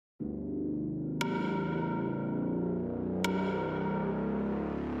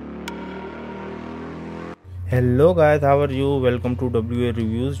Hello guys, how are you? Welcome to WA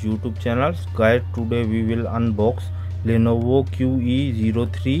Reviews YouTube channel. Guys, today we will unbox Lenovo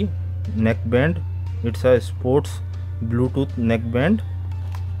QE03 neckband. It's a sports Bluetooth neckband.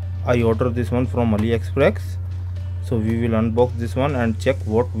 I ordered this one from AliExpress. So we will unbox this one and check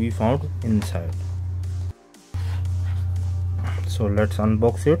what we found inside. So let's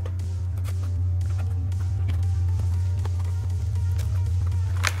unbox it.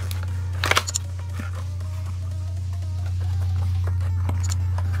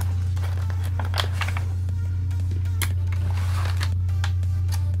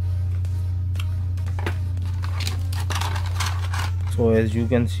 So as you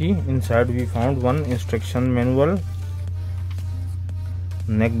can see, inside we found one instruction manual,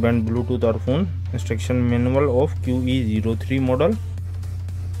 neckband Bluetooth earphone, instruction manual of QE03 model,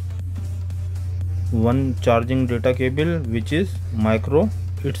 one charging data cable which is micro,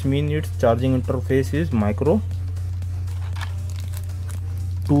 it means its charging interface is micro,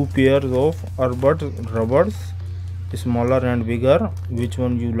 two pairs of earbud rubbers, smaller and bigger, which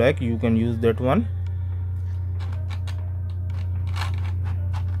one you like you can use that one.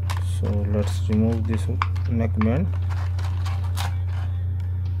 So let's remove this neckband.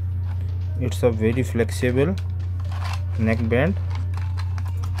 It's a very flexible neckband.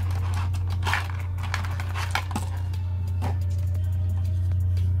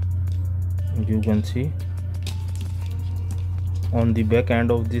 You can see on the back end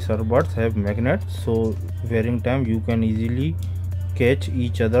of these earbuds have magnets, so wearing time you can easily catch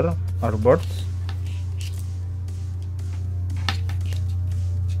each other earbuds.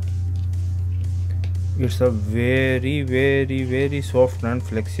 It's a very soft and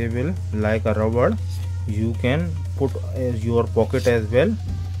flexible like a rubber. You can put your pocket as well.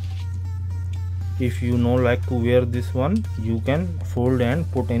 If you like to wear this one, you can fold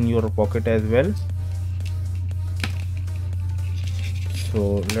and put in your pocket as well.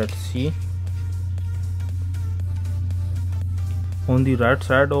 So let's see. On the right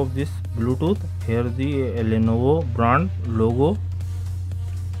side of this Bluetooth, here the Lenovo brand logo.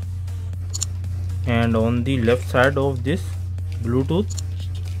 And on the left side of this Bluetooth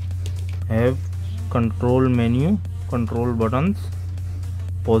have control menu, control buttons,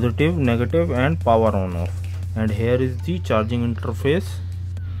 positive, negative and power on off. And here is the charging interface.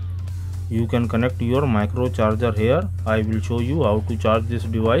 You can connect your micro charger here. I will show you how to charge this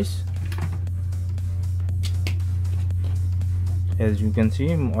device. As you can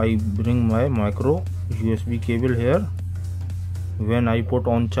see, I bring my micro USB cable here. When I put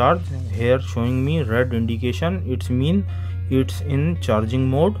on charge, here showing me red indication, it means it's in charging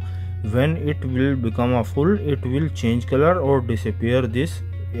mode. When it will become a full, it will change color or disappear this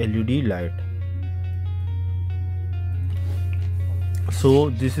LED light. So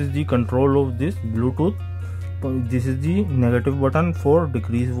this is the control of this Bluetooth. This is the negative button for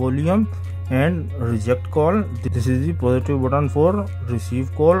decrease volume and reject call. This is the positive button for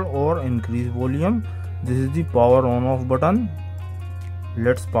receive call or increase volume. This is the power on off button.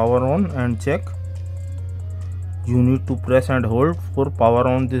 Let's power on and check. You need to press and hold for power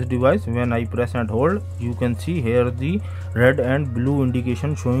on this device. When I press and hold, you can see here the red and blue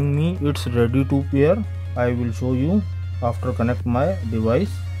indication showing me it's ready to pair. I will show you after connect my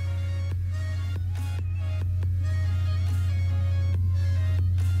device.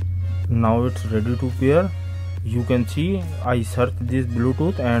 Now it's ready to pair. You can see I search this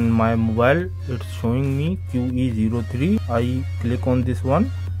Bluetooth and my mobile, it's showing me QE03. I click on this one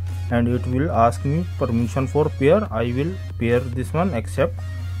and it will ask me permission for pair. I will pair this one, accept,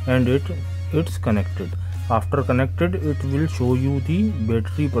 and it's connected. After connected, it will show you the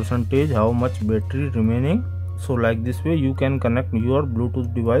battery percentage, how much battery remaining. So like this way you can connect your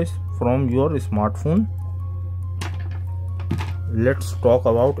Bluetooth device from your smartphone. Let's talk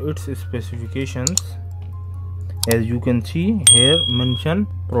about its specifications. As you can see here mention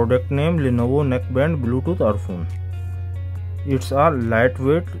product name Lenovo neckband Bluetooth earphone. It's a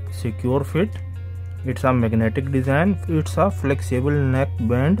lightweight secure fit. It's a magnetic design. It's a flexible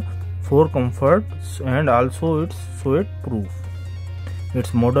neckband for comfort and also it's sweat proof.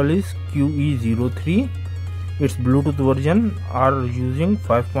 Its model is QE03. Its Bluetooth version are using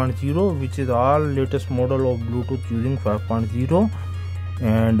 5.0, which is all latest model of Bluetooth using 5.0.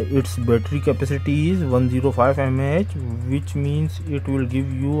 And its battery capacity is 105 mAh, which means it will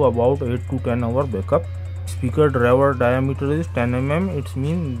give you about 8 to 10 hour backup. Speaker driver diameter is 10 mm. It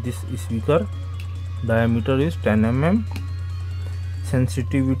means this speaker diameter is 10 mm.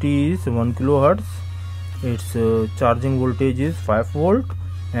 Sensitivity is 1 kHz. Its charging voltage is 5 volt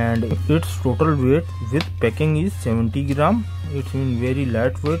and its total weight with packing is 70 gram. It means very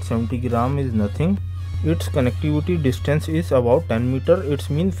lightweight. 70 gram is nothing. Its connectivity distance is about 10 meter. It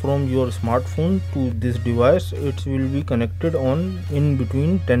means from your smartphone to this device it will be connected on in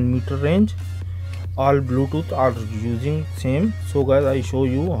between 10 meter range. All Bluetooth are using same. So guys, I show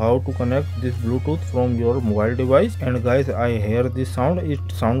you how to connect this Bluetooth from your mobile device. And guys, I hear this sound.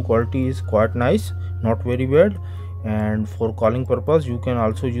 Its sound quality is quite nice, not very bad. And for calling purpose you can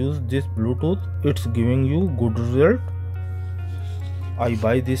also use this Bluetooth. It's giving you good result. I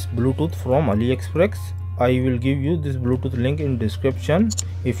buy this Bluetooth from AliExpress. I will give you this Bluetooth link in description.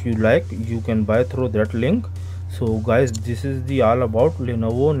 If you like, you can buy through that link. So guys, this is the all about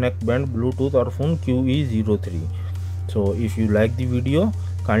Lenovo Neckband Bluetooth Earphone QE03. So if you like the video,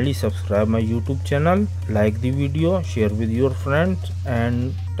 kindly subscribe my YouTube channel, like the video, share with your friends,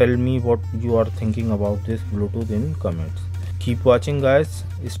 and tell me what you are thinking about this Bluetooth in comments. Keep watching guys,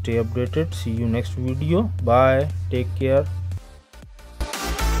 stay updated. See you next video. Bye, take care.